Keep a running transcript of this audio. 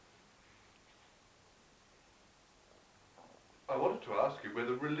I wanted to ask you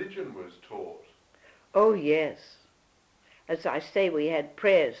whether religion was taught. Oh, yes. As I say, we had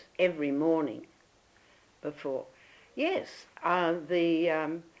prayers every morning before. Yes,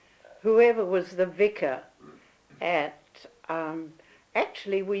 whoever was the vicar at...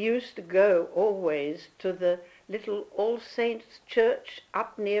 actually, we used to go always to the little All Saints Church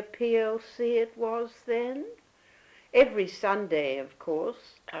up near PLC it was then. Every Sunday, of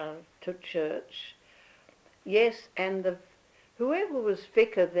course, to church. Yes, and whoever was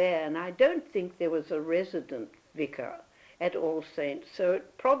vicar there, and I don't think there was a resident vicar at All Saints, so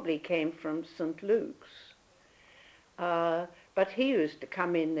it probably came from St. Luke's. But he used to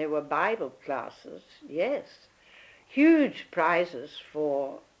come in, there were Bible classes, yes. Huge prizes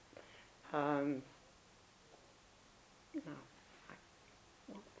for, what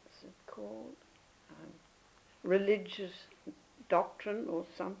was it called? Religious doctrine or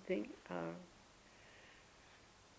something.